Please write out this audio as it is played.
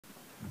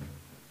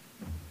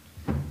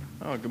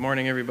Oh, good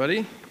morning,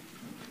 everybody.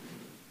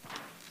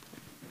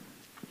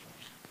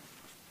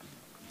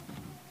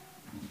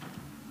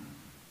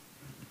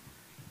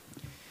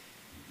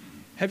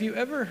 Have you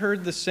ever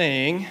heard the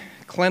saying,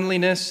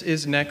 cleanliness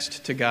is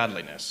next to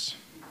godliness?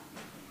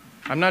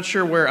 I'm not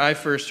sure where I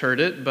first heard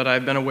it, but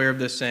I've been aware of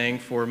this saying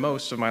for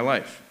most of my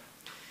life.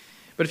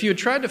 But if you had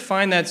tried to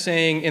find that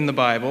saying in the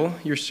Bible,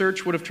 your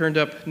search would have turned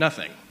up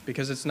nothing,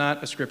 because it's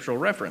not a scriptural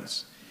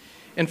reference.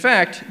 In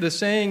fact, the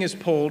saying is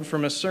pulled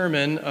from a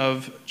sermon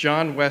of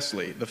John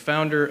Wesley, the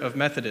founder of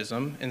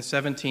Methodism, in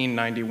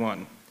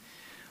 1791.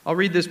 I'll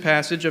read this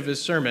passage of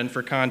his sermon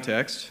for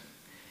context.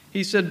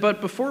 He said, "But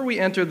before we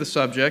enter the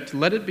subject,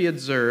 let it be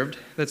observed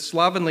that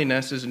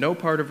slovenliness is no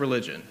part of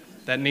religion,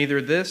 that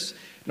neither this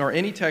nor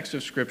any text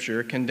of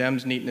Scripture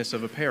condemns neatness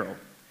of apparel.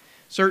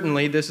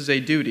 Certainly, this is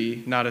a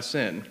duty, not a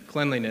sin.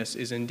 Cleanliness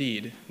is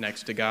indeed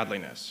next to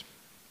godliness."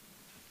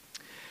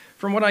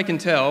 From what I can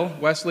tell,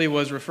 Wesley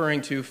was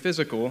referring to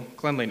physical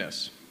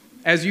cleanliness.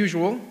 As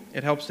usual,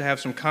 it helps to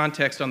have some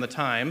context on the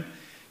time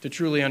to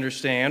truly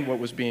understand what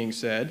was being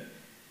said.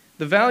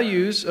 The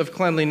values of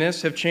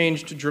cleanliness have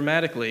changed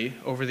dramatically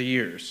over the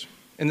years.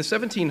 In the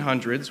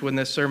 1700s, when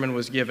this sermon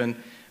was given,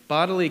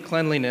 bodily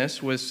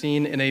cleanliness was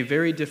seen in a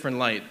very different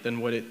light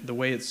than the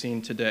way it's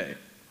seen today.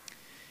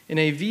 In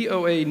a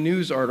VOA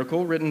News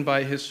article written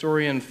by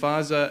historian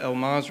Faza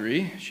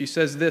El-Masri, she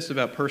says this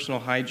about personal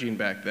hygiene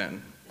back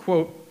then,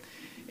 quote,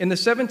 "In the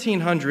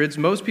 1700s,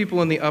 most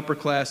people in the upper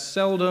class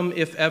seldom,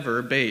 if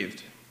ever,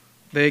 bathed.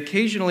 They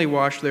occasionally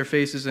washed their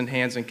faces and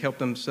hands and kept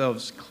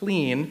themselves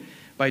clean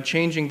by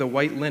changing the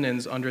white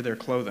linens under their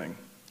clothing.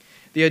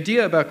 The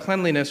idea about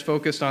cleanliness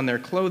focused on their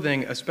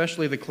clothing,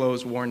 especially the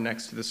clothes worn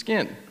next to the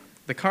skin.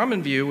 The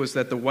common view was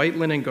that the white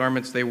linen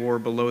garments they wore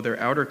below their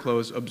outer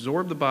clothes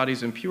absorbed the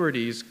body's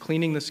impurities,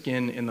 cleaning the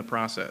skin in the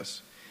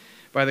process.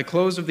 By the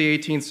close of the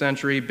 18th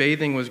century,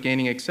 bathing was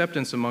gaining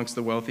acceptance amongst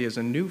the wealthy as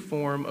a new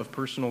form of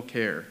personal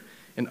care.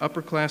 In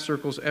upper-class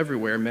circles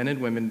everywhere, men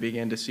and women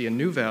began to see a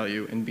new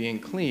value in being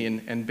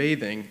clean and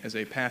bathing as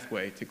a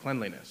pathway to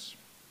cleanliness."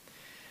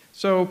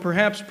 So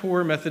perhaps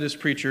poor Methodist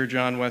preacher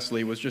John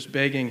Wesley was just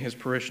begging his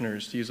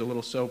parishioners to use a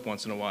little soap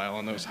once in a while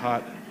on those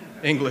hot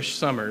English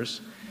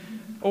summers.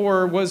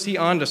 Or was he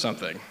onto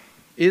something?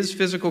 Is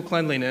physical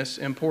cleanliness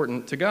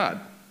important to God?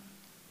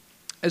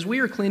 As we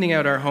are cleaning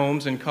out our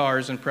homes and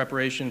cars in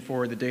preparation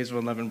for the Days of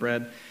Unleavened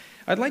Bread,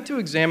 I'd like to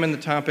examine the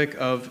topic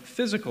of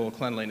physical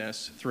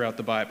cleanliness throughout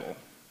the Bible.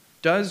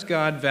 Does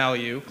God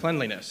value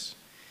cleanliness?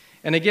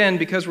 And again,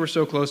 because we're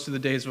so close to the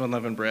Days of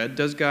Unleavened Bread,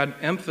 does God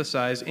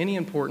emphasize any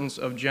importance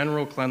of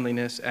general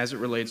cleanliness as it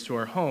relates to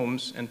our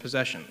homes and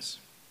possessions?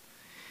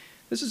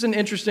 This is an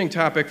interesting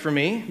topic for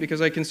me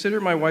because I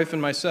consider my wife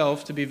and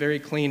myself to be very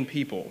clean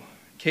people.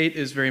 Kate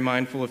is very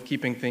mindful of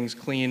keeping things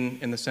clean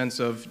in the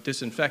sense of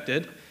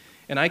disinfected,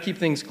 and I keep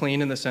things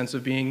clean in the sense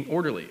of being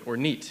orderly or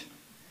neat.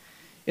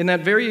 In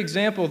that very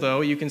example, though,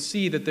 you can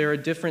see that there are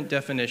different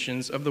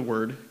definitions of the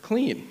word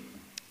clean.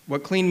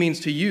 What clean means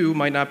to you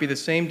might not be the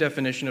same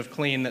definition of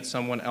clean that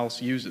someone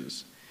else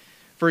uses.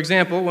 For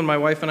example, when my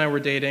wife and I were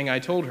dating, I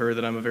told her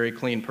that I'm a very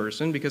clean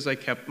person because I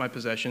kept my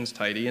possessions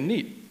tidy and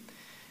neat.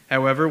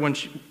 However, when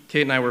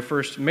Kate and I were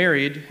first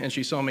married and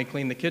she saw me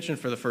clean the kitchen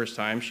for the first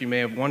time, she may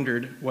have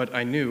wondered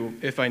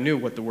if I knew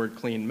what the word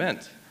clean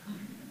meant.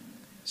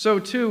 So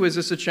too is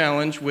this a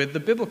challenge with the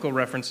biblical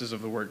references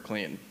of the word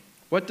clean.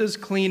 What does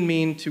clean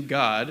mean to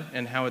God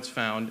and how it's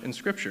found in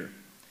Scripture?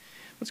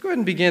 Let's go ahead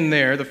and begin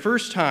there. The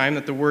first time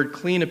that the word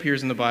clean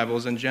appears in the Bible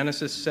is in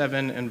Genesis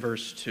 7 and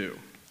verse 2.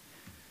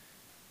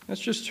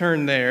 Let's just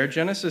turn there,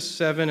 Genesis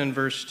 7 and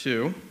verse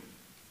 2.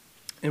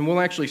 And we'll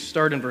actually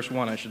start in verse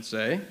 1, I should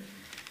say.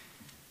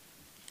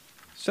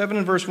 7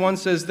 and verse 1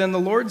 says, "Then the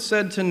Lord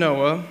said to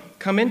Noah,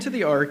 'Come into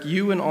the ark,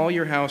 you and all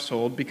your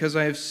household, because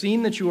I have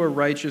seen that you are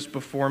righteous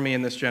before me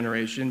in this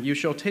generation. You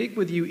shall take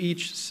with you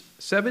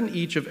seven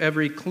each of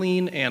every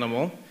clean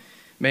animal,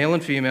 male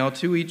and female,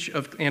 2 each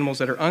of animals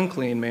that are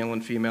unclean, male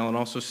and female, and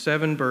also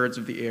 7 birds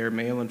of the air,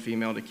 male and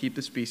female, to keep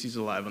the species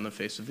alive on the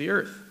face of the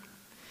earth.'"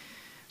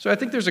 So I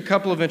think there's a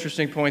couple of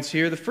interesting points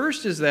here. The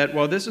first is that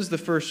while this is the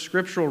first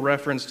scriptural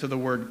reference to the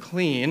word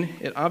clean,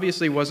 it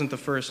obviously wasn't the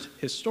first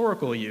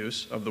historical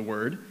use of the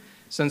word,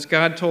 since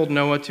God told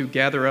Noah to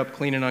gather up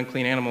clean and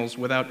unclean animals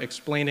without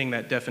explaining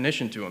that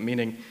definition to him,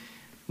 meaning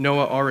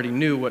Noah already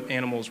knew what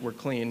animals were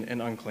clean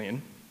and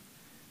unclean.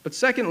 But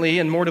secondly,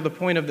 and more to the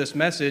point of this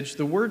message,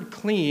 the word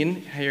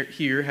clean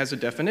here has a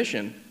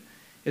definition.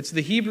 It's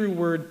the Hebrew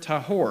word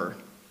tahor,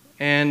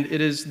 and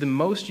it is the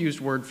most used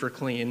word for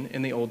clean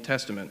in the Old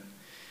Testament.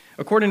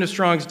 According to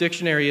Strong's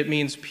dictionary, it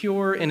means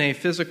pure in a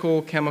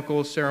physical,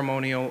 chemical,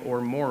 ceremonial, or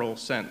moral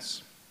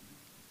sense.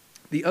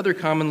 The other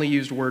commonly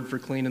used word for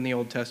clean in the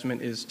Old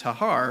Testament is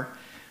tahar,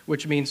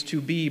 which means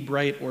to be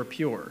bright or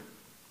pure.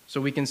 So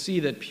we can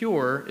see that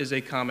pure is a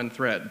common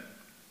thread.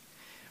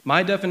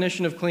 My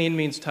definition of clean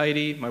means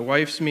tidy, my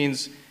wife's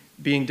means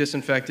being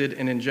disinfected,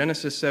 and in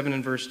Genesis 7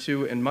 and verse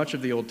 2 and much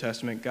of the Old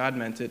Testament, God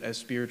meant it as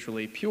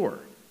spiritually pure.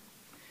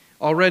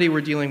 Already we're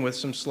dealing with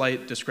some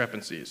slight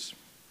discrepancies.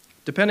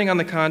 Depending on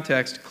the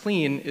context,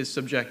 clean is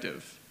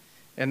subjective,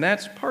 and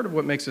that's part of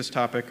what makes this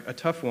topic a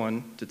tough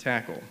one to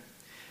tackle.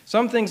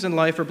 Some things in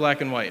life are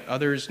black and white,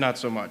 others not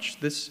so much.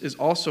 This is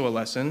also a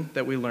lesson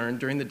that we learned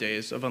during the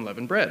days of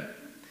unleavened bread.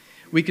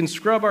 We can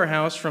scrub our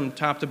house from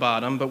top to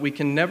bottom, but we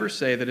can never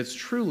say that it's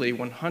truly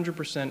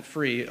 100%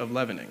 free of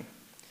leavening.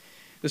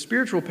 The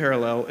spiritual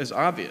parallel is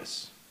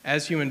obvious.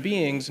 As human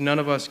beings, none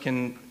of us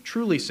can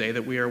truly say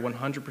that we are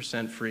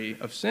 100% free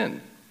of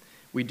sin.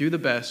 We do the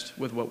best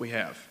with what we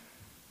have.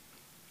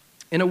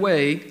 In a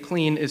way,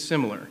 clean is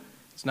similar.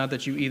 It's not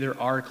that you either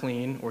are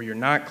clean or you're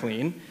not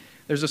clean.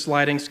 There's a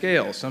sliding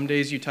scale. Some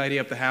days you tidy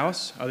up the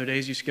house, other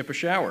days you skip a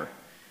shower.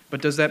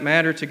 But does that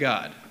matter to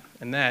God?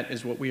 And that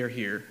is what we are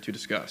here to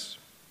discuss.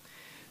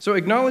 So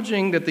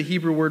acknowledging that the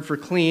Hebrew word for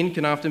clean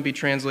can often be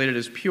translated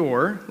as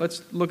pure,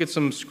 let's look at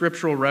some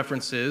scriptural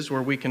references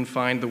where we can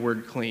find the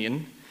word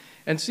clean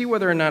and see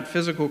whether or not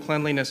physical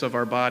cleanliness of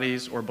our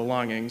bodies or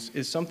belongings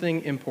is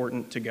something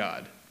important to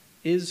God.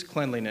 Is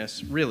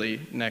cleanliness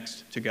really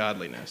next to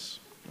godliness?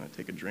 I'm going to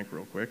take a drink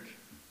real quick.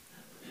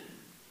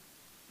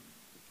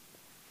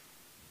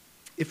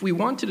 If we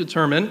want to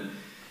determine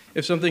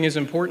if something is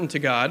important to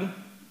God,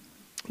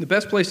 the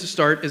best place to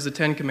start is the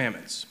Ten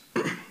Commandments.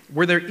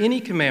 Were there any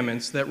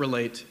commandments that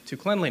relate to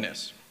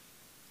cleanliness?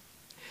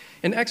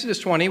 In Exodus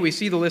 20, we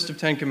see the list of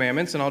 10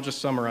 commandments, and I'll just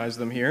summarize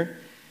them here.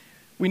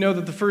 We know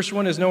that the first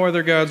one is no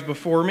other gods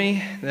before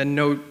me, then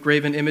no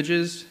graven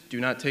images, do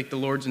not take the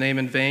Lord's name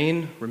in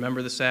vain,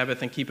 remember the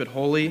Sabbath and keep it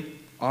holy,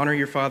 honor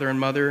your father and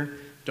mother,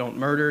 don't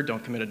murder,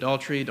 don't commit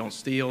adultery, don't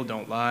steal,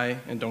 don't lie,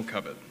 and don't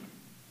covet.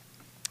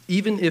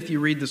 Even if you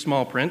read the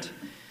small print,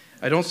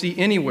 I don't see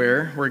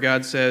anywhere where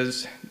God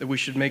says that we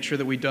should make sure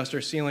that we dust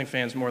our ceiling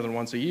fans more than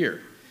once a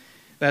year.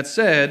 That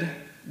said,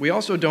 we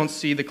also don't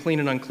see the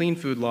clean and unclean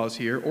food laws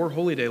here or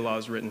holy day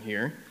laws written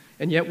here,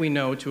 and yet we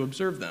know to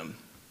observe them.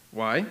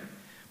 Why?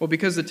 Well,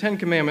 because the 10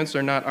 Commandments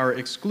are not our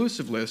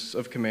exclusive lists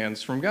of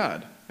commands from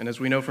God. And as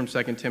we know from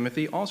 2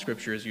 Timothy, all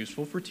Scripture is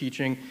useful for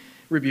teaching,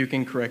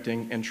 rebuking,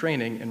 correcting, and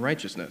training in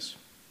righteousness.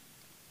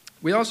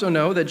 We also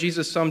know that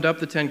Jesus summed up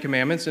the 10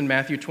 Commandments in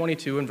Matthew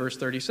 22 and verse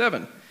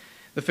 37.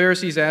 The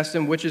Pharisees asked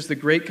him, which is the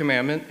great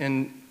commandment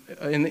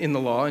in the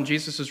law, and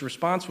Jesus'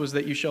 response was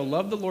that you shall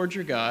love the Lord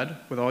your God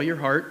with all your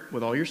heart,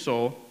 with all your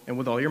soul, and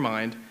with all your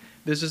mind.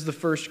 This is the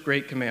first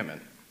great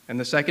commandment. And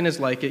the second is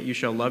like it, you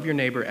shall love your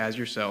neighbor as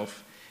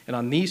yourself. And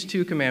on these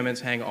two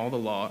commandments hang all the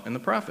law and the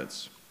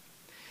prophets.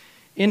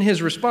 In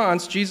his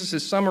response, Jesus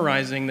is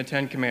summarizing the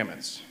 10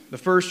 commandments. The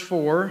first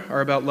 4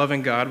 are about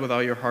loving God with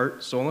all your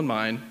heart, soul, and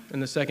mind,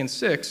 and the second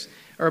 6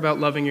 are about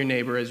loving your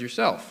neighbor as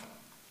yourself.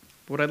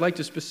 What I'd like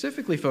to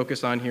specifically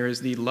focus on here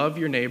is the love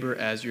your neighbor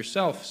as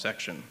yourself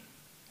section.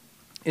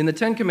 In the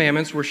 10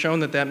 Commandments, we're shown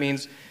that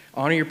means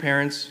honor your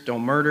parents,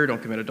 don't murder,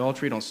 don't commit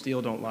adultery, don't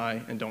steal, don't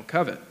lie, and don't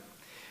covet.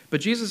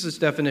 But Jesus'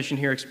 definition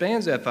here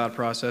expands that thought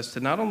process to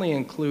not only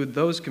include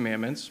those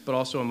commandments, but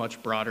also a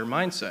much broader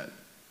mindset.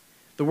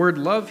 The word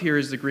love here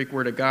is the Greek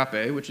word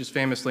agape, which is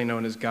famously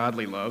known as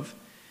godly love.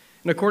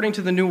 And according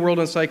to the New World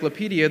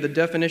Encyclopedia, the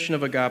definition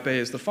of agape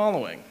is the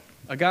following.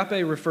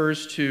 Agape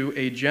refers to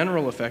a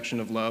general affection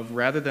of love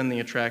rather than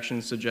the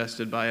attraction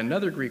suggested by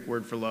another Greek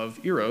word for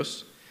love,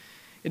 eros.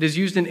 It is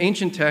used in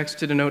ancient texts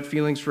to denote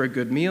feelings for a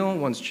good meal,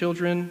 one's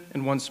children,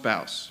 and one's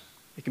spouse.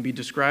 It can be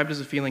described as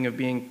a feeling of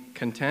being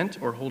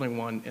content or holding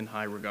one in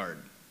high regard.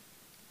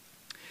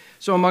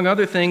 So among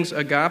other things,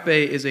 agape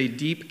is a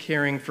deep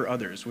caring for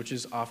others, which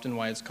is often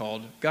why it's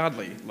called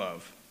godly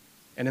love.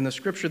 And in the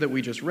scripture that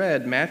we just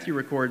read, Matthew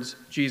records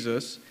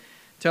Jesus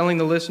telling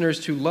the listeners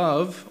to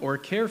love or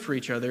care for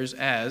each other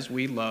as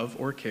we love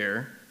or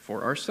care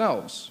for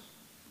ourselves.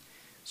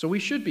 So we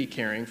should be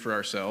caring for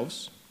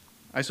ourselves.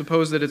 I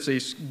suppose that it's a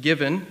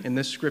given in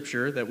this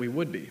scripture that we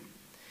would be.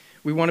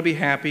 We want to be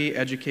happy,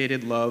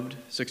 educated, loved,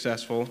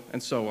 successful,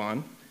 and so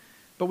on.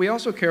 But we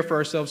also care for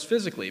ourselves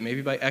physically,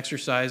 maybe by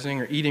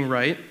exercising or eating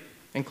right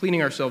and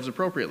cleaning ourselves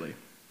appropriately.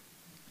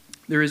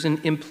 There is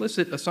an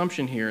implicit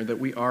assumption here that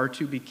we are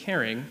to be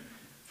caring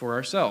for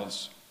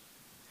ourselves.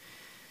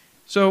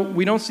 So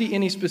we don't see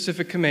any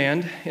specific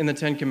command in the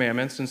 10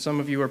 Commandments, and some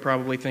of you are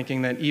probably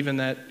thinking that even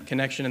that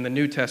connection in the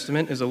New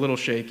Testament is a little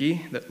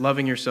shaky, that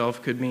loving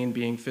yourself could mean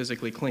being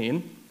physically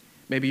clean.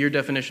 Maybe your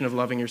definition of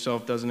loving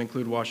yourself doesn't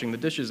include washing the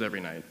dishes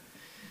every night.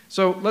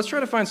 So let's try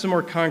to find some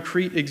more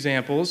concrete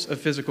examples of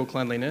physical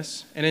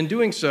cleanliness, and in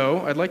doing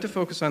so, I'd like to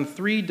focus on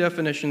 3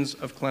 definitions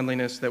of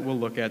cleanliness that we'll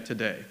look at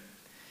today.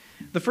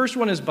 The first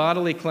one is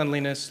bodily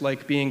cleanliness,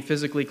 like being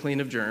physically clean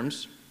of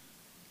germs.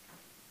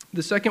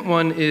 The second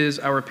one is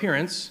our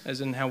appearance, as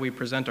in how we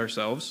present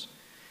ourselves.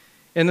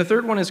 And the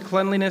third one is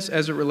cleanliness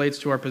as it relates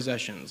to our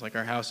possessions, like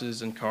our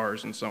houses and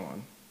cars and so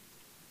on.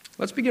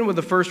 Let's begin with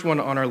the first one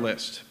on our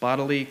list,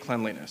 bodily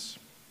cleanliness.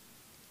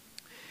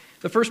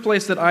 The first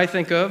place that I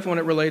think of when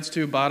it relates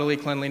to bodily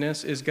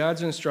cleanliness is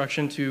God's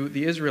instruction to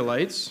the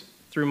Israelites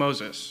through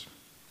Moses.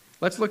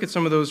 Let's look at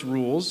some of those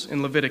rules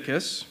in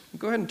Leviticus.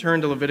 Go ahead and turn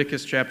to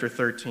Leviticus chapter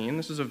 13.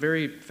 This is a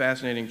very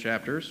fascinating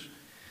chapter, as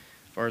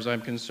far as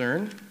I'm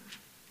concerned.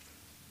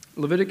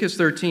 Leviticus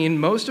 13,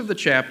 most of the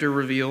chapter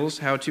reveals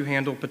how to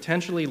handle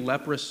potentially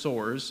leprous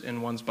sores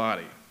in one's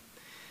body.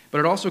 But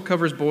it also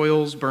covers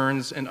boils,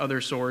 burns, and other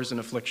sores and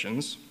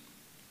afflictions.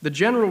 The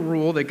general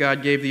rule that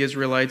God gave the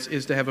Israelites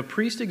is to have a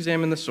priest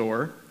examine the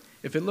sore.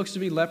 If it looks to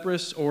be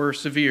leprous or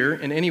severe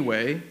in any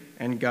way,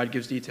 and God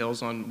gives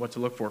details on what to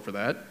look for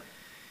that,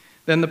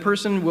 then the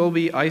person will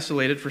be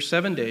isolated for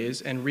 7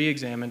 days and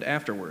re-examined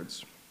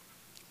afterwards.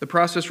 The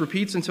process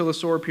repeats until the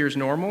sore appears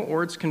normal,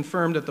 or it's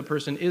confirmed that the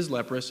person is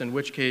leprous, in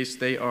which case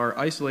they are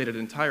isolated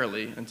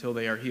entirely until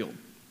they are healed.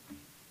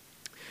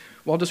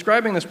 While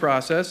describing this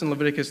process in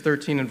Leviticus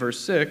 13 and verse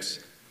 6,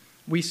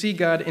 we see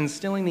God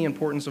instilling the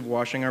importance of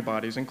washing our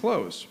bodies and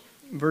clothes.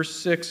 Verse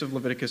 6 of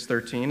Leviticus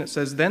 13, it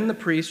says, "Then the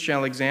priest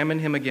shall examine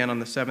him again on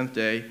the 7th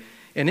day,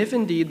 and if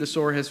indeed the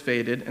sore has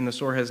faded and the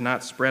sore has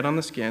not spread on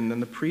the skin, then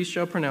the priest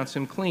shall pronounce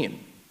him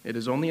clean. It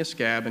is only a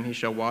scab, and he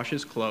shall wash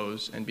his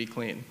clothes and be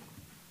clean.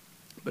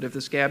 But if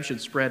the scab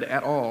should spread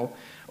at all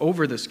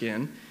over the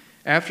skin,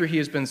 after he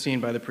has been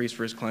seen by the priest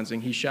for his cleansing,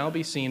 he shall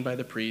be seen by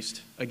the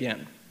priest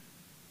again."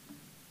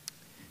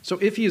 So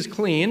if he is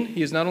clean,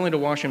 he is not only to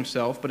wash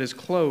himself, but his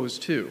clothes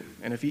too.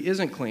 And if he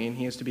isn't clean,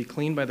 he is to be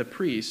cleaned by the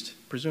priest,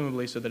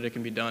 presumably so that it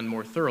can be done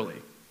more thoroughly.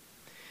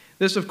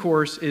 This, of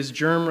course, is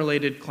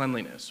germ-related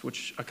cleanliness,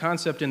 which a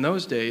concept in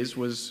those days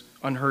was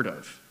unheard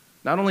of.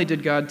 Not only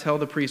did God tell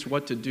the priest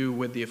what to do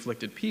with the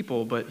afflicted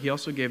people, but he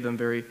also gave them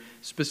very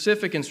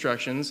specific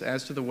instructions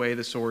as to the way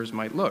the sores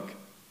might look.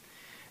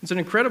 It's an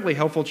incredibly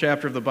helpful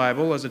chapter of the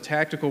Bible as a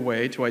tactical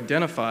way to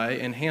identify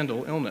and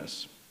handle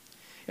illness.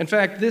 In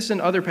fact, this and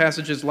other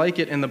passages like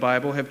it in the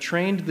Bible have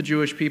trained the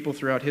Jewish people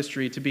throughout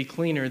history to be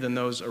cleaner than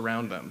those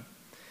around them.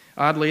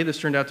 Oddly, this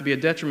turned out to be a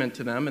detriment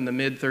to them in the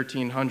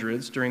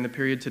mid-1300s during the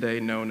period today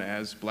known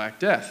as Black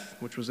Death,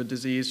 which was a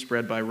disease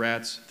spread by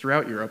rats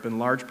throughout Europe in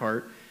large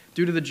part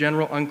due to the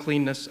general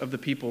uncleanness of the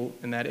people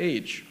in that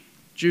age.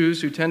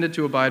 Jews who tended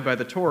to abide by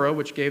the Torah,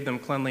 which gave them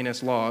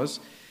cleanliness laws,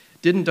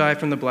 didn't die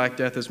from the Black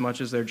Death as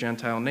much as their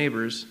Gentile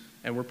neighbors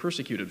and were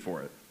persecuted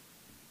for it.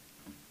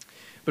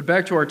 But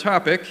back to our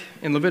topic,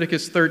 in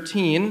Leviticus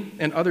 13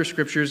 and other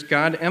scriptures,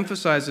 God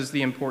emphasizes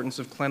the importance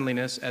of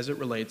cleanliness as it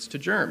relates to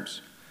germs.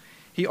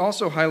 He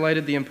also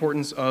highlighted the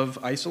importance of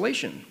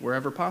isolation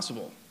wherever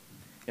possible.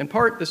 In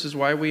part, this is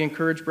why we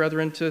encourage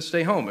brethren to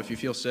stay home if you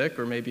feel sick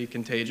or may be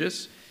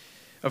contagious.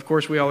 Of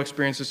course, we all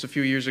experienced this a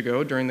few years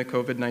ago during the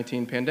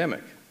COVID-19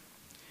 pandemic.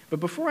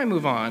 But before I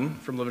move on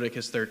from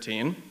Leviticus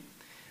 13,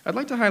 I'd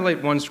like to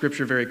highlight one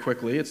scripture very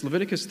quickly. It's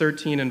Leviticus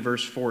 13 and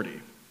verse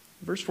 40.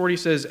 Verse 40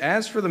 says,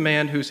 "As for the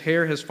man whose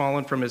hair has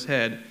fallen from his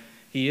head,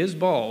 he is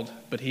bald,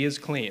 but he is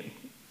clean."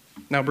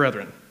 Now,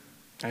 brethren,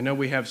 I know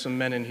we have some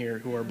men in here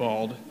who are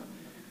bald.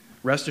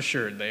 Rest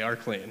assured, they are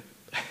clean.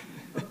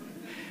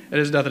 It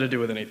has nothing to do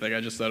with anything. I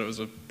just thought it was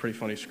a pretty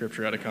funny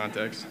scripture out of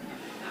context.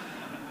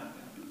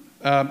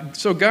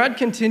 So God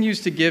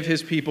continues to give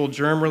his people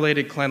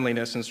germ-related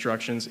cleanliness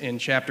instructions in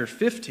chapter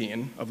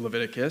 15 of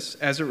Leviticus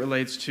as it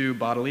relates to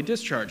bodily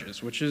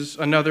discharges, which is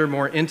another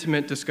more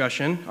intimate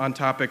discussion on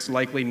topics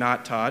likely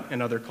not taught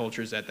in other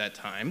cultures at that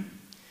time.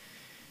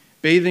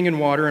 Bathing in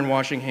water and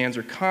washing hands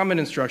are common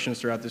instructions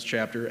throughout this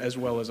chapter, as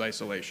well as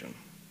isolation.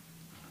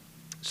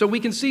 So we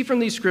can see from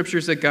these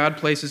scriptures that God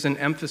places an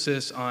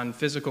emphasis on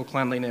physical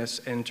cleanliness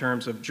in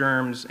terms of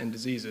germs and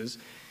diseases.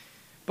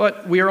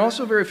 But we are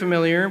also very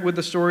familiar with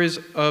the stories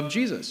of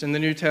Jesus in the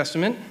New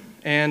Testament,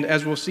 and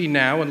as we'll see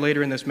now and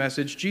later in this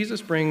message,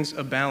 Jesus brings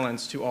a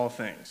balance to all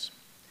things.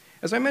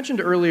 As I mentioned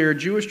earlier,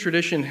 Jewish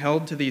tradition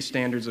held to these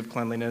standards of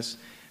cleanliness,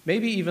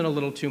 maybe even a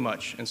little too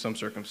much in some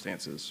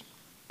circumstances.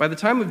 By the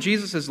time of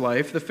Jesus'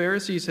 life, the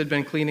Pharisees had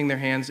been cleaning their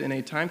hands in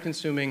a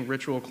time-consuming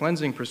ritual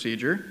cleansing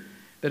procedure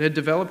that had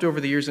developed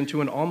over the years into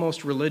an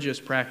almost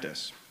religious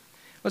practice.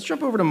 Let's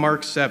jump over to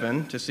Mark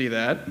 7 to see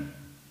that.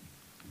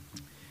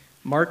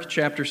 Mark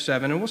chapter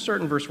 7, and we'll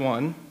start in verse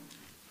 1.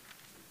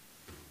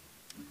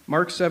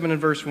 Mark 7 and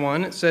verse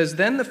 1, it says,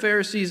 "Then the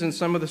Pharisees and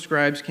some of the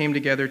scribes came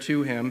together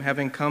to him,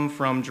 having come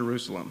from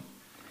Jerusalem.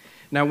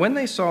 Now when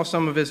they saw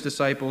some of his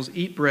disciples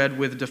eat bread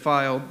with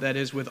defiled, that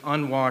is, with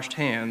unwashed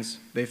hands,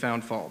 they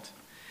found fault.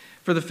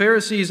 For the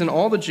Pharisees and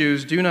all the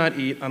Jews do not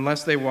eat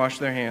unless they wash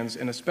their hands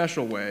in a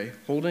special way,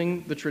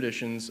 holding the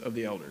traditions of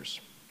the elders."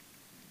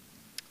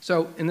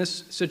 So in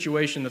this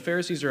situation, the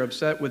Pharisees are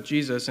upset with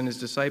Jesus and his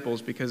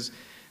disciples because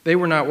they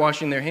were not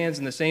washing their hands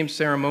in the same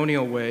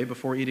ceremonial way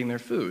before eating their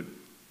food.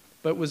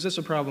 But was this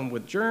a problem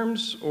with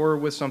germs or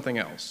with something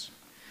else?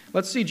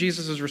 Let's see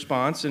Jesus'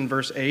 response in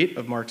verse 8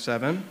 of Mark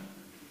 7.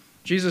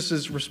 Jesus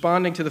is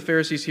responding to the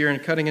Pharisees here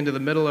and cutting into the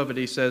middle of it.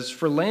 He says,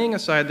 "For laying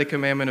aside the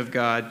commandment of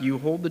God, you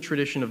hold the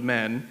tradition of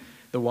men,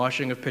 the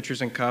washing of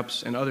pitchers and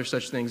cups, and other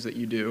such things that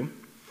you do.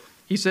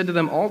 He said to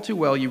them, all too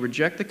well, you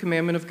reject the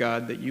commandment of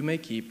God that you may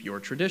keep your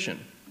tradition."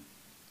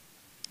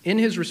 In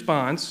his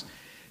response,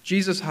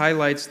 Jesus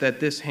highlights that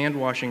this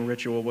hand-washing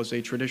ritual was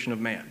a tradition of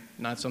man,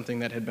 not something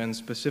that had been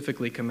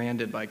specifically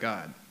commanded by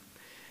God.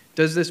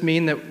 Does this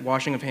mean that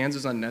washing of hands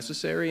is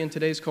unnecessary in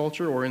today's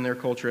culture or in their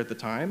culture at the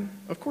time?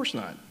 Of course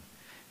not.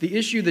 The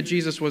issue that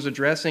Jesus was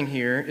addressing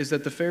here is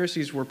that the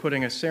Pharisees were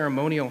putting a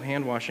ceremonial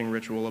hand-washing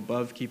ritual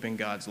above keeping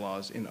God's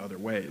laws in other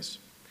ways.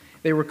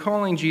 They were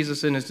calling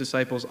Jesus and his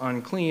disciples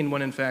unclean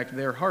when in fact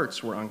their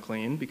hearts were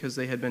unclean because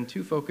they had been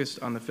too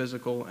focused on the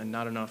physical and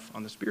not enough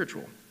on the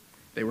spiritual.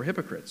 They were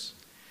hypocrites.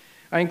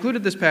 I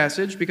included this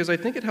passage because I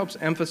think it helps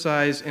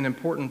emphasize an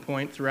important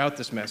point throughout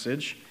this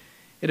message.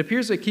 It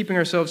appears that keeping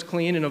ourselves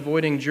clean and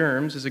avoiding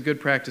germs is a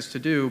good practice to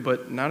do,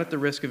 but not at the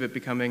risk of it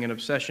becoming an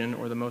obsession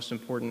or the most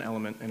important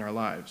element in our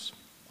lives.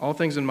 All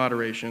things in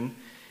moderation,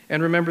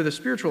 and remember the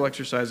spiritual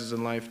exercises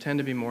in life tend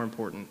to be more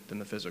important than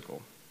the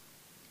physical.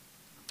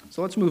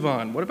 So let's move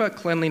on. What about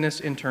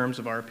cleanliness in terms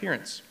of our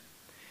appearance?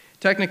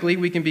 Technically,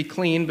 we can be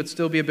clean but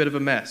still be a bit of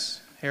a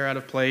mess, hair out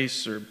of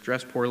place or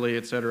dressed poorly,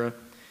 etc.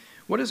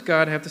 What does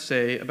God have to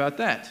say about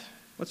that?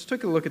 Let's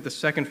take a look at the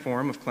second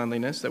form of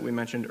cleanliness that we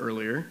mentioned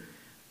earlier,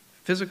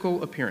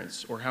 physical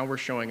appearance, or how we're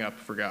showing up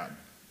for God.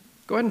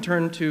 Go ahead and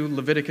turn to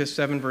Leviticus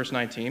 7, verse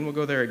 19. We'll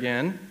go there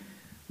again.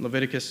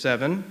 Leviticus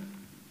 7.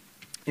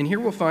 And here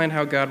we'll find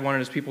how God wanted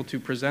his people to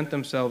present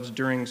themselves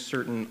during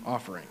certain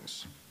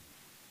offerings.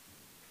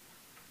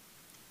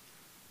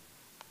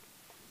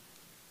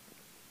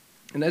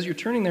 And as you're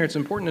turning there, it's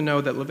important to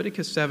know that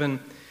Leviticus 7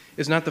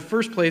 is not the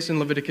first place in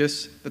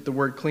Leviticus that the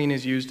word clean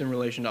is used in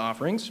relation to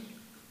offerings.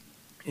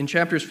 In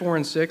chapters 4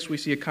 and 6, we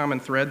see a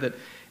common thread that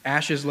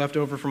ashes left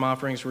over from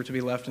offerings were to be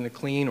left in a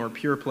clean or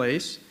pure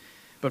place.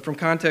 But from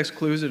context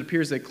clues, it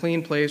appears that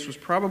clean place was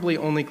probably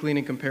only clean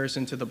in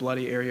comparison to the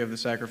bloody area of the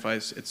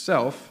sacrifice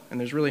itself, and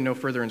there's really no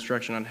further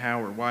instruction on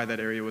how or why that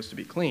area was to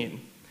be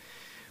clean.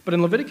 But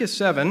in Leviticus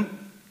 7,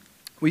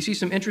 we see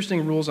some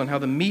interesting rules on how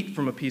the meat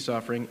from a peace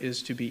offering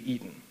is to be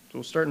eaten. So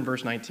we'll start in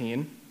verse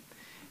 19.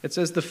 It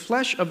says, "The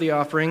flesh of the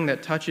offering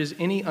that touches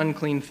any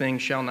unclean thing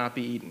shall not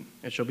be eaten.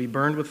 It shall be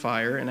burned with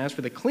fire, and as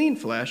for the clean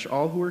flesh,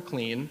 all who are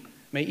clean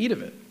may eat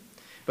of it.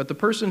 But the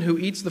person who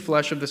eats the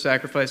flesh of the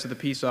sacrifice of the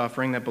peace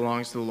offering that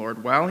belongs to the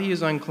Lord, while he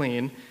is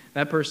unclean,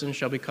 that person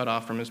shall be cut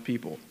off from his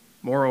people.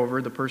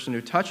 Moreover, the person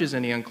who touches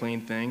any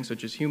unclean thing,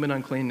 such as human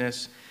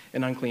uncleanness,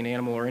 an unclean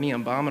animal, or any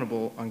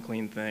abominable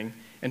unclean thing,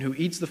 and who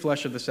eats the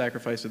flesh of the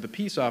sacrifice of the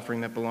peace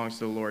offering that belongs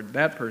to the Lord,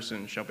 that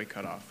person shall be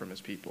cut off from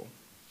his people."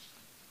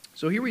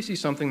 So here we see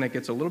something that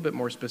gets a little bit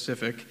more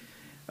specific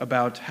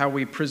about how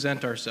we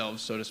present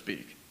ourselves, so to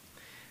speak.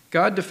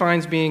 God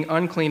defines being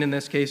unclean in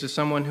this case as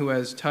someone who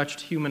has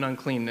touched human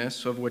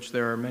uncleanness, of which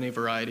there are many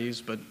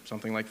varieties, but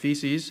something like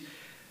feces.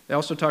 It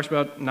also talks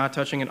about not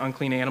touching an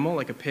unclean animal,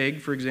 like a pig,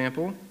 for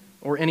example,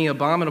 or any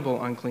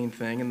abominable unclean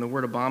thing, and the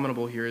word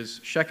abominable here is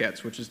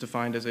sheketz, which is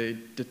defined as a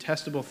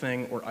detestable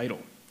thing or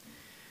idol.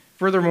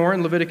 Furthermore,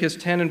 in Leviticus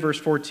 10 and verse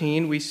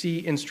 14, we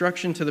see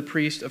instruction to the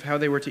priest of how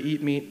they were to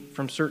eat meat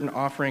from certain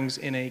offerings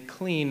in a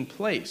clean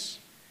place.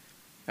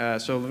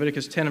 So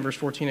Leviticus 10 and verse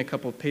 14, a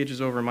couple of pages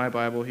over in my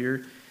Bible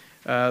here.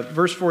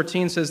 Verse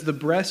 14 says, "The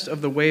breast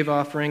of the wave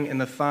offering and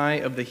the thigh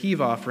of the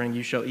heave offering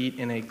you shall eat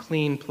in a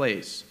clean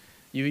place.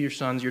 You, your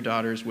sons, your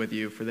daughters with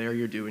you, for they are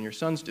your due and your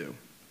sons' due."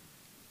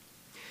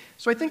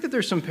 So I think that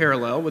there's some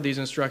parallel with these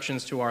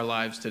instructions to our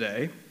lives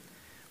today.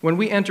 When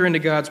we enter into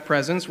God's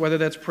presence, whether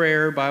that's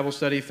prayer, Bible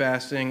study,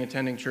 fasting,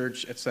 attending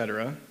church,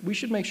 etc., we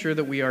should make sure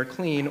that we are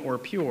clean or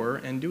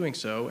pure and doing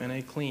so in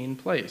a clean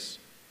place.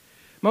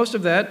 Mostly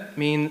that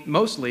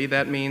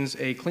means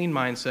a clean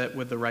mindset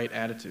with the right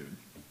attitude.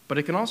 But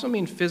it can also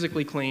mean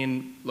physically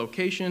clean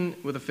location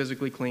with a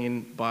physically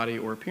clean body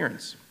or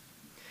appearance.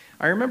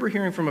 I remember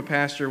hearing from a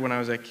pastor when I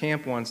was at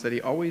camp once that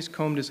he always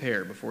combed his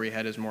hair before he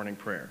had his morning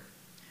prayer.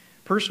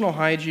 Personal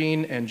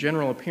hygiene and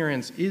general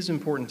appearance is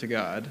important to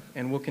God,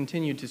 and we'll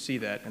continue to see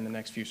that in the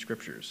next few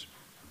scriptures.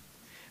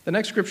 The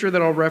next scripture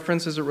that I'll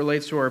reference as it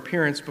relates to our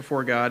appearance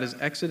before God is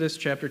Exodus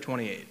chapter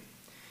 28.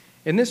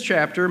 In this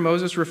chapter,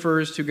 Moses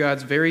refers to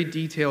God's very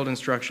detailed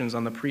instructions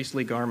on the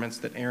priestly garments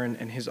that Aaron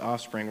and his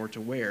offspring were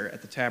to wear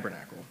at the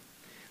tabernacle.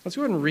 Let's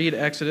go ahead and read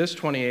Exodus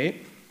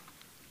 28.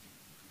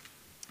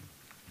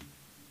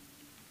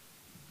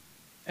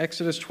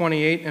 Exodus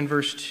 28 and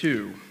verse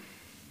 2.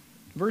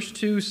 Verse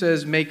 2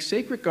 says, "Make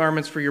sacred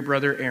garments for your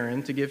brother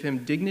Aaron to give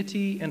him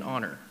dignity and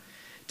honor.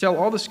 Tell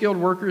all the skilled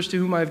workers to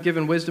whom I have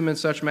given wisdom in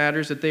such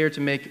matters that they are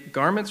to make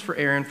garments for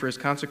Aaron for his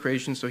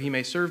consecration so he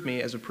may serve me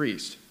as a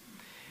priest.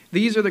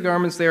 These are the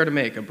garments they are to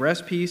make: a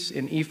breastpiece,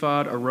 an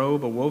ephod, a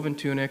robe, a woven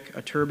tunic,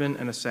 a turban,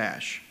 and a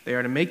sash. They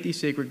are to make these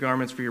sacred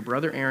garments for your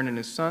brother Aaron and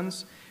his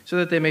sons so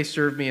that they may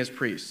serve me as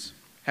priests.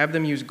 Have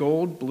them use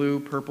gold, blue,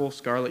 purple,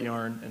 scarlet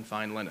yarn, and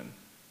fine linen."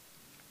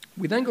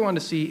 We then go on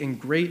to see in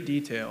great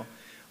detail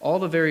all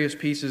the various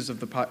pieces of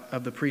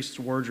the priest's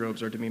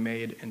wardrobes are to be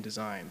made and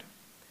designed.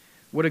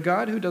 Would a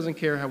God who doesn't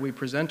care how we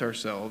present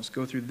ourselves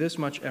go through this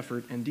much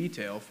effort and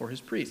detail for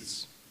his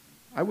priests?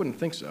 I wouldn't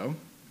think so.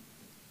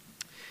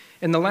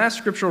 And the last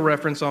scriptural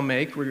reference I'll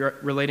make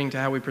relating to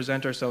how we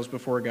present ourselves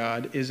before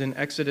God is in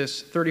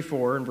Exodus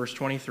 34 and verse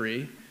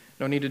 23.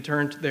 No need to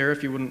turn there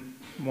if you wouldn't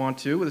want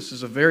to. This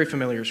is a very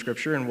familiar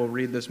scripture, and we'll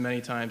read this many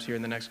times here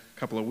in the next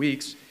couple of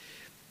weeks.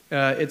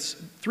 It's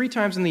 3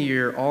 times in the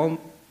year,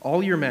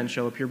 all your men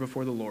shall appear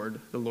before the Lord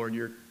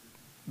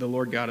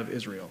God of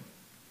Israel.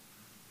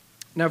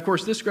 Now, of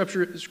course, this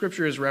scripture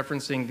is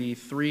referencing the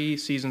 3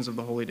 seasons of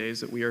the holy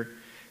days that we are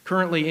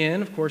currently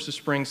in, of course, the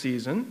spring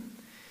season.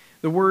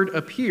 The word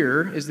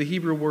appear is the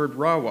Hebrew word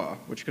rawa,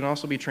 which can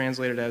also be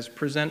translated as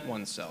present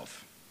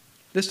oneself.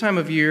 This time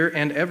of year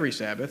and every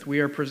Sabbath, we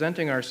are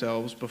presenting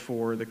ourselves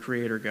before the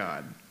Creator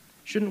God.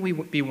 Shouldn't we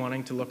be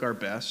wanting to look our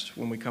best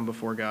when we come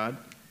before God?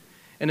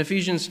 In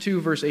Ephesians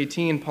 2, verse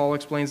 18, Paul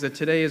explains that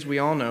today, as we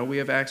all know, we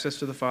have access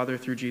to the Father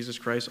through Jesus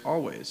Christ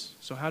always.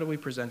 So how do we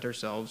present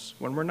ourselves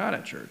when we're not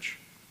at church?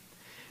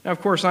 Now, of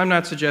course, I'm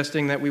not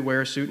suggesting that we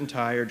wear a suit and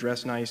tie or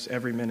dress nice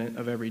every minute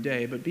of every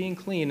day, but being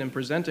clean and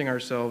presenting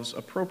ourselves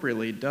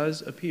appropriately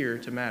does appear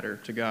to matter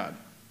to God.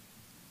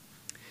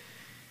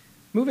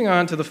 Moving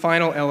on to the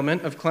final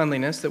element of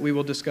cleanliness that we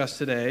will discuss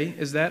today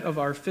is that of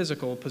our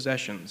physical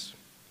possessions.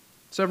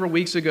 Several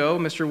weeks ago,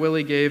 Mr.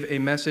 Willie gave a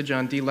message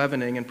on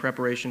de-leavening in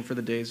preparation for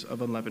the days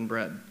of unleavened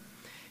bread.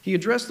 He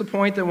addressed the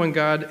point that when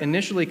God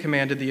initially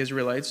commanded the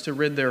Israelites to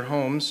rid their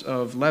homes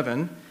of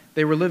leaven,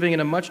 they were living in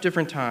a much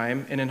different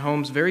time and in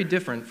homes very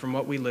different from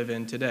what we live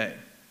in today.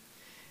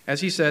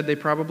 As he said, they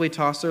probably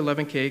tossed their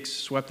leavened cakes,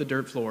 swept the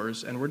dirt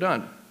floors, and were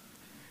done.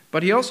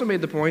 But he also made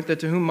the point that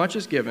to whom much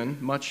is given,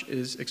 much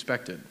is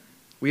expected.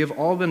 We have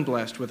all been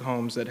blessed with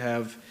homes that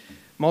have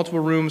multiple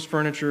rooms,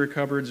 furniture,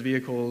 cupboards,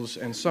 vehicles,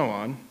 and so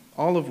on,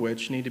 all of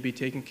which need to be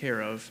taken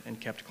care of and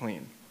kept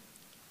clean.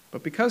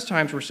 But because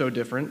times were so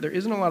different, there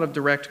isn't a lot of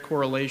direct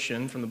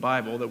correlation from the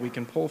Bible that we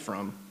can pull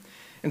from.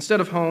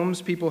 Instead of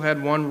homes, people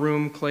had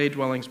one-room clay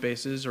dwelling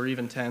spaces or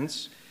even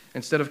tents.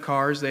 Instead of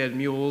cars, they had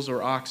mules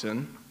or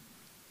oxen.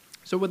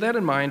 So with that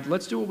in mind,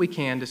 let's do what we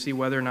can to see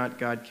whether or not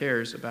God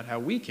cares about how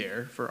we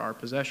care for our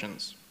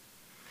possessions.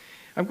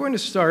 I'm going to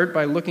start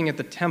by looking at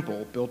the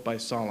temple built by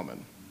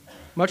Solomon.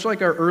 Much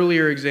like our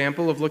earlier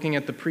example of looking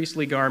at the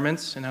priestly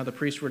garments and how the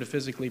priests were to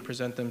physically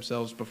present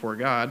themselves before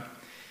God,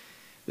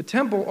 the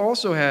temple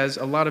also has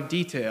a lot of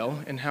detail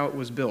in how it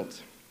was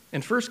built.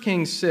 In 1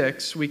 Kings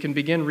 6, we can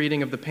begin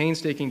reading of the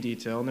painstaking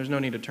detail, and there's no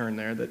need to turn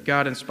there, that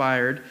God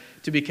inspired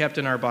to be kept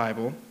in our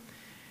Bible.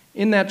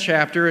 In that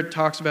chapter, it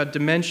talks about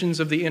dimensions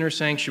of the inner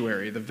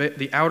sanctuary,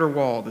 the outer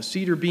wall, the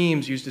cedar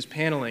beams used as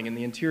paneling in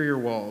the interior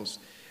walls,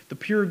 the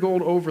pure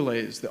gold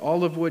overlays, the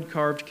olive wood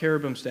carved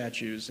cherubim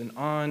statues, and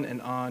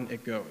on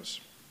it goes.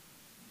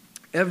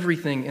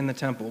 Everything in the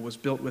temple was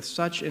built with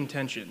such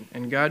intention,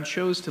 and God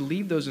chose to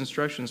leave those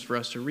instructions for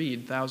us to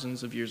read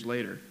thousands of years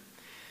later.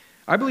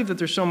 I believe that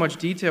there's so much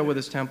detail with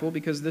this temple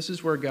because this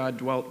is where God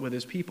dwelt with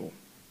his people.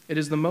 It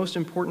is the most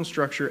important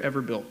structure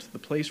ever built, the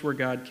place where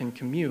God can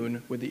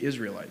commune with the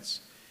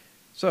Israelites.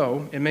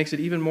 So it makes it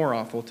even more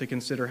awful to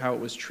consider how it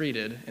was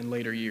treated in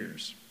later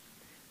years.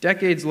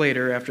 Decades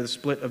later, after the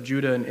split of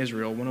Judah and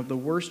Israel, one of the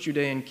worst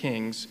Judean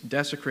kings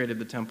desecrated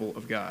the temple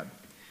of God.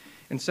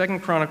 In 2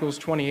 Chronicles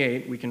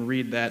 28, we can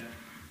read that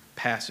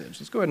passage.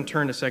 Let's go ahead and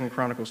turn to 2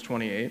 Chronicles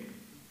 28.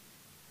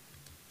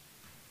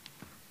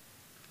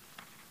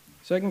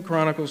 2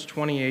 Chronicles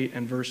 28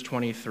 and verse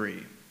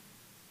 23.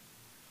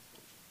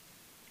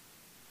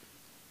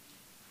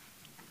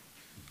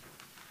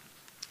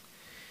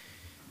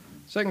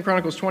 Second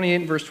Chronicles 28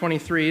 and verse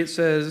 23, it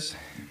says,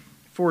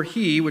 "For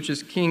he," which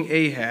is King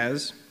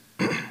Ahaz,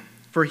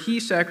 "for he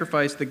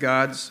sacrificed the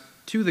gods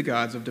to the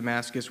gods of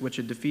Damascus, which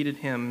had defeated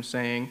him,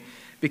 saying,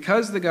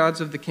 because the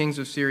gods of the kings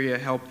of Syria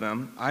helped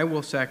them, I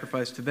will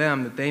sacrifice to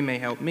them that they may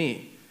help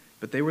me.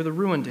 But they were the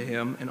ruin to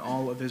him and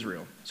all of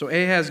Israel. So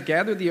Ahaz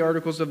gathered the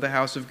articles of the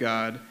house of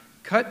God,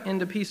 cut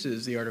into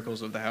pieces the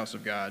articles of the house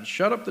of God,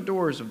 shut up the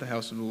doors of the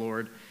house of the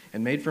Lord,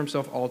 and made for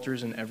himself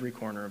altars in every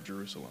corner of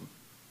Jerusalem."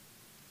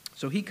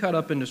 So he cut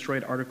up and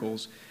destroyed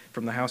articles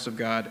from the house of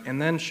God,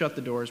 and then shut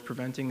the doors,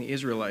 preventing the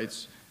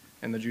Israelites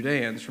and the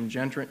Judeans from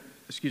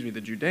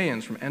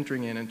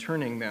entering in and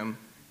turning them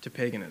to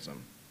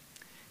paganism.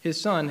 His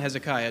son,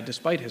 Hezekiah,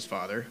 despite his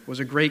father, was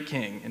a great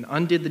king and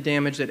undid the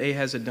damage that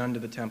Ahaz had done to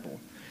the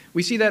temple.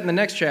 We see that in the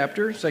next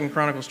chapter, 2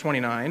 Chronicles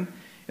 29.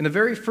 In the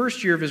very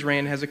first year of his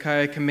reign,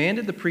 Hezekiah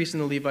commanded the priests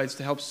and the Levites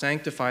to help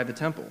sanctify the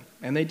temple,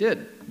 and they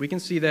did. We can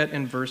see that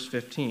in verse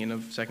 15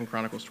 of 2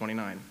 Chronicles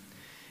 29.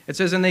 It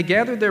says, "And they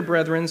gathered their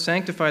brethren,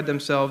 sanctified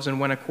themselves, and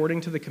went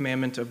according to the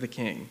commandment of the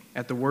king,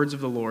 at the words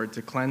of the Lord,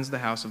 to cleanse the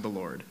house of the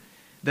Lord.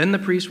 Then the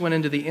priests went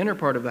into the inner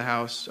part of the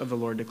house of the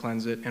Lord to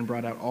cleanse it, and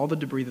brought out all the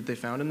debris that they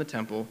found in the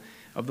temple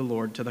of the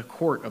Lord to the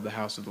court of the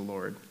house of the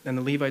Lord. And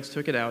the Levites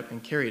took it out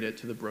and carried it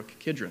to the brook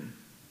Kidron.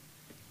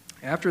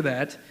 After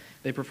that,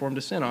 they performed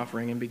a sin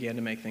offering and began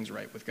to make things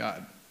right with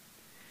God."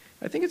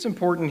 I think it's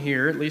important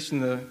here, at least in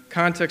the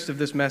context of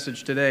this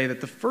message today,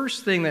 that the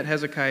first thing that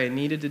Hezekiah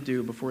needed to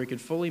do before he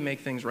could fully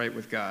make things right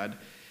with God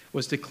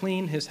was to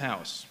clean his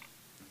house.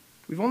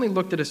 We've only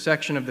looked at a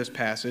section of this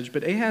passage,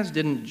 but Ahaz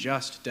didn't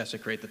just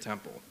desecrate the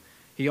temple.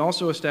 He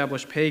also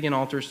established pagan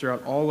altars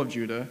throughout all of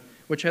Judah,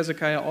 which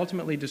Hezekiah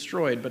ultimately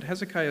destroyed, but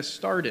Hezekiah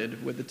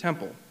started with the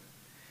temple.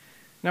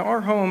 Now,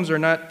 our homes are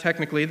not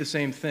technically the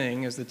same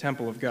thing as the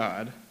temple of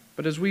God,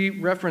 but as we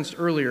referenced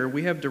earlier,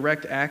 we have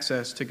direct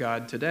access to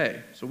God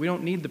today, so we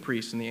don't need the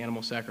priests and the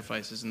animal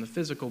sacrifices and the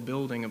physical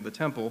building of the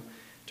temple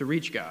to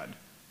reach God.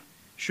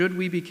 Should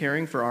we be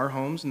caring for our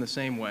homes in the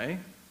same way?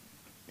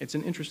 It's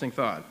an interesting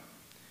thought.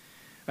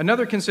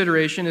 Another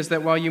consideration is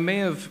that while you may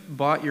have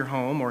bought your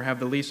home or have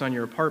the lease on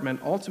your apartment,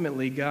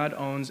 ultimately God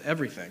owns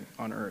everything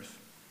on earth.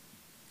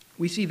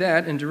 We see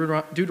that in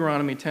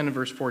Deuteronomy 10 and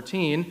verse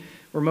 14,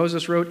 where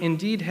Moses wrote,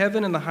 "Indeed,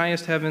 heaven and the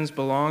highest heavens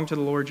belong to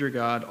the Lord your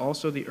God,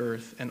 also the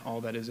earth and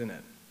all that is in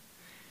it."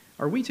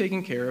 Are we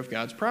taking care of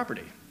God's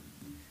property?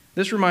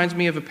 This reminds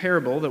me of a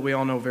parable that we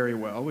all know very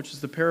well, which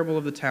is the parable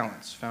of the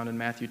talents, found in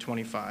Matthew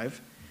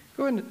 25.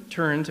 Go ahead and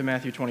turn to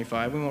Matthew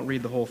 25. We won't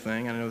read the whole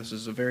thing. I know this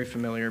is a very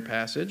familiar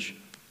passage,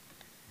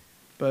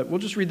 but we'll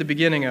just read the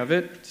beginning of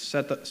it to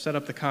set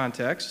up the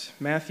context.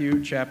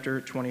 Matthew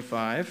chapter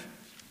 25.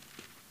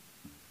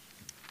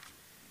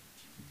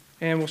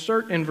 And we'll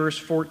start in verse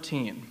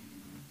 14.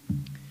 It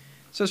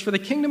says, "For the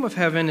kingdom of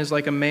heaven is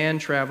like a man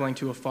traveling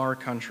to a far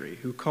country,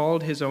 who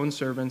called his own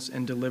servants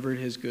and delivered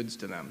his goods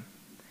to them.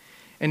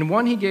 And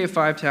one he gave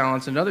 5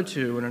 talents, another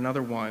 2, and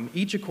another 1,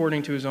 each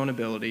according to his own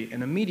ability,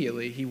 and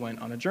immediately he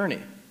went on a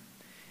journey.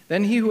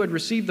 Then he who had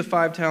received the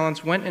 5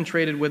 talents went and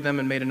traded with them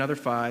and made another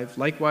 5.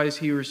 Likewise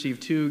he who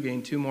received 2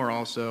 gained 2 more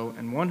also,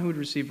 and one who had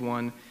received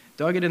 1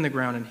 dug it in the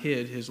ground and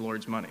hid his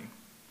Lord's money.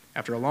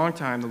 After a long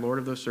time the Lord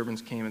of those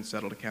servants came and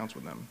settled accounts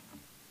with them."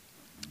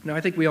 Now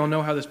I think we all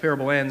know how this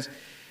parable ends.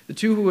 The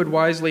 2 who had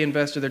wisely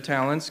invested their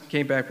talents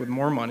came back with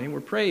more money,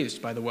 were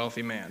praised by the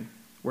wealthy man,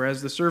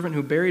 whereas the servant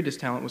who buried his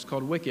talent was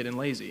called wicked and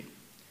lazy.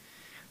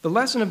 The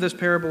lesson of this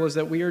parable is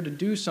that we are to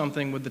do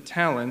something with the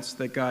talents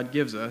that God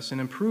gives us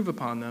and improve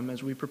upon them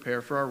as we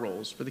prepare for our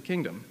roles for the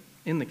kingdom,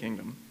 in the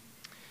kingdom.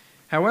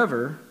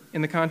 However,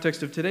 in the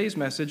context of today's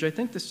message, I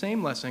think the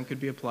same lesson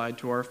could be applied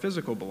to our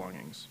physical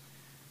belongings.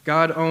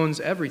 God owns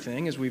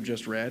everything, as we've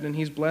just read, and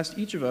he's blessed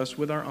each of us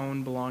with our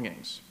own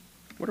belongings.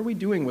 What are we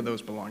doing with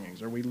those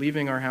belongings? Are we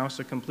leaving our house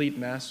a complete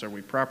mess? Are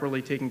we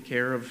properly taking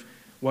care of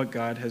what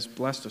God has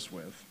blessed us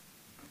with?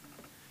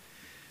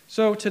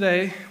 So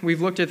today, we've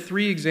looked at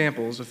 3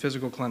 examples of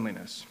physical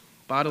cleanliness: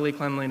 bodily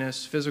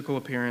cleanliness, physical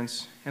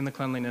appearance, and the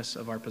cleanliness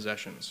of our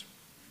possessions.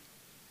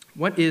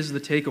 What is the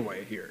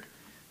takeaway here?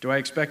 Do I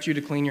expect you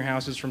to clean your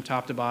houses from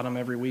top to bottom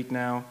every week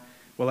now?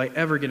 Will I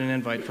ever get an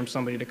invite from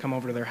somebody to come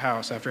over to their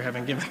house after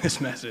having given this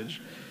message?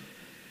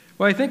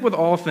 Well, I think with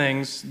all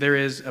things, there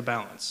is a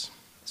balance.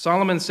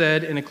 Solomon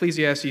said in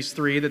Ecclesiastes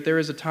 3 that there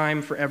is a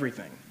time for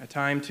everything, a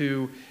time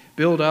to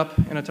build up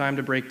and a time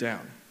to break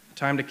down, a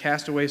time to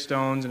cast away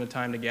stones and a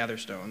time to gather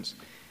stones.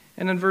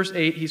 And in verse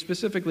 8, he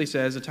specifically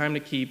says a time to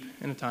keep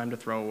and a time to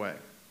throw away.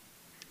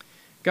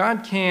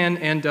 God can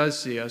and does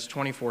see us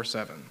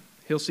 24/7.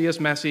 He'll see us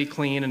messy,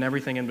 clean, and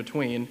everything in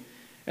between,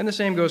 and the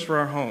same goes for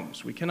our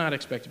homes. We cannot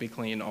expect to be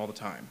clean all the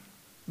time.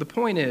 The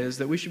point is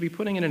that we should be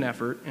putting in an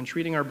effort and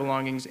treating our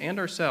belongings and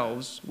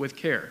ourselves with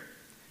care,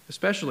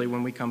 especially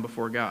when we come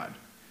before God.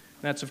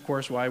 That's, of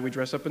course, why we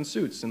dress up in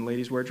suits and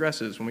ladies wear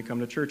dresses when we come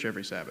to church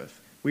every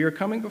Sabbath. We are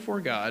coming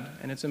before God,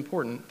 and it's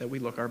important that we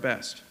look our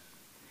best.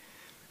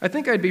 I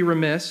think I'd be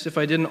remiss if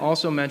I didn't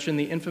also mention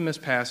the infamous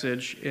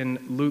passage in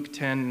Luke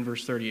 10,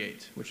 verse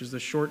 38, which is the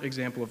short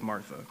example of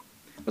Martha.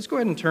 Let's go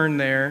ahead and turn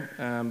there.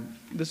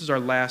 This is our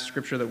last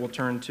scripture that we'll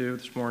turn to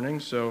this morning,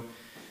 so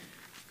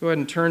go ahead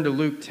and turn to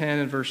Luke 10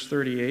 and verse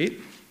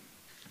 38.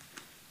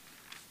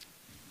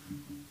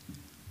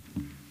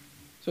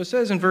 So it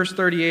says in verse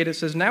 38, it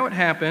says, "Now it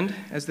happened,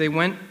 as they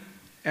went,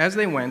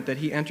 that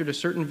he entered a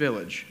certain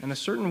village, and a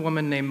certain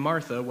woman named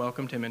Martha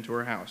welcomed him into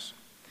her house.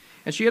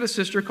 And she had a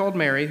sister called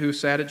Mary, who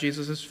sat at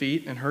Jesus'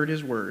 feet and heard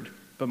his word.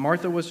 But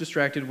Martha was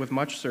distracted with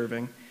much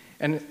serving,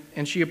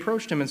 and she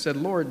approached him and said,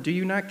 'Lord, do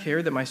you not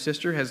care that my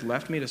sister has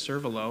left me to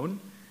serve alone?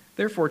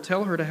 Therefore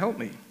tell her to help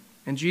me.'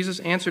 And Jesus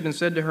answered and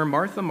said to her,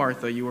 'Martha,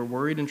 Martha, you are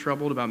worried and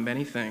troubled about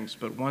many things,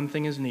 but one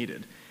thing is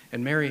needed,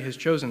 and Mary has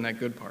chosen that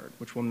good part,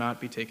 which will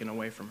not be taken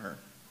away from her.'"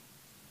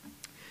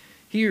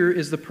 Here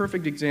is the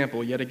perfect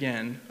example, yet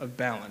again, of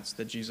balance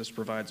that Jesus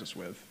provides us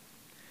with.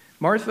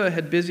 Martha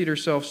had busied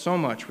herself so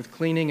much with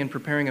cleaning and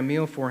preparing a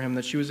meal for him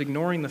that she was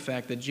ignoring the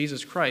fact that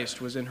Jesus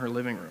Christ was in her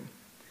living room.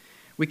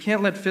 We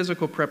can't let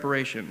physical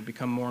preparation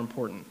become more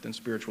important than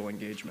spiritual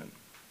engagement.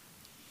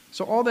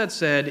 So all that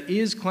said,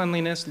 is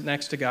cleanliness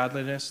next to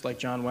godliness, like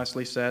John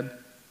Wesley said?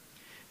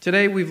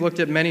 Today we've looked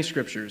at many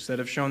scriptures that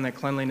have shown that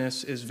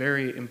cleanliness is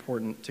very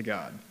important to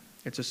God.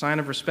 It's a sign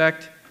of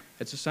respect,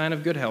 it's a sign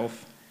of good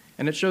health,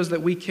 and it shows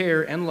that we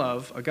care and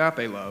love,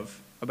 agape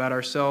love, about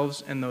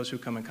ourselves and those who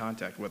come in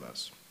contact with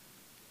us.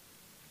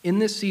 In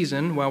this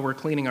season, while we're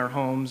cleaning our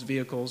homes,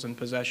 vehicles, and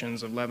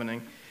possessions of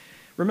leavening,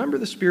 remember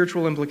the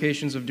spiritual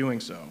implications of doing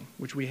so,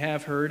 which we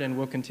have heard and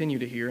will continue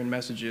to hear in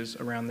messages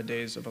around the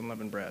days of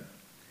unleavened bread.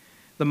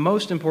 The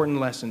most important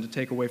lesson to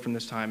take away from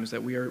this time is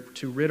that we are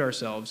to rid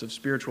ourselves of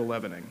spiritual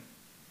leavening.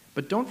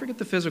 But don't forget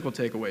the physical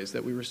takeaways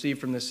that we receive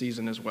from this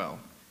season as well.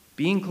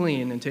 Being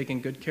clean and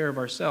taking good care of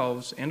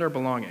ourselves and our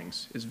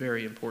belongings is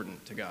very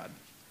important to God.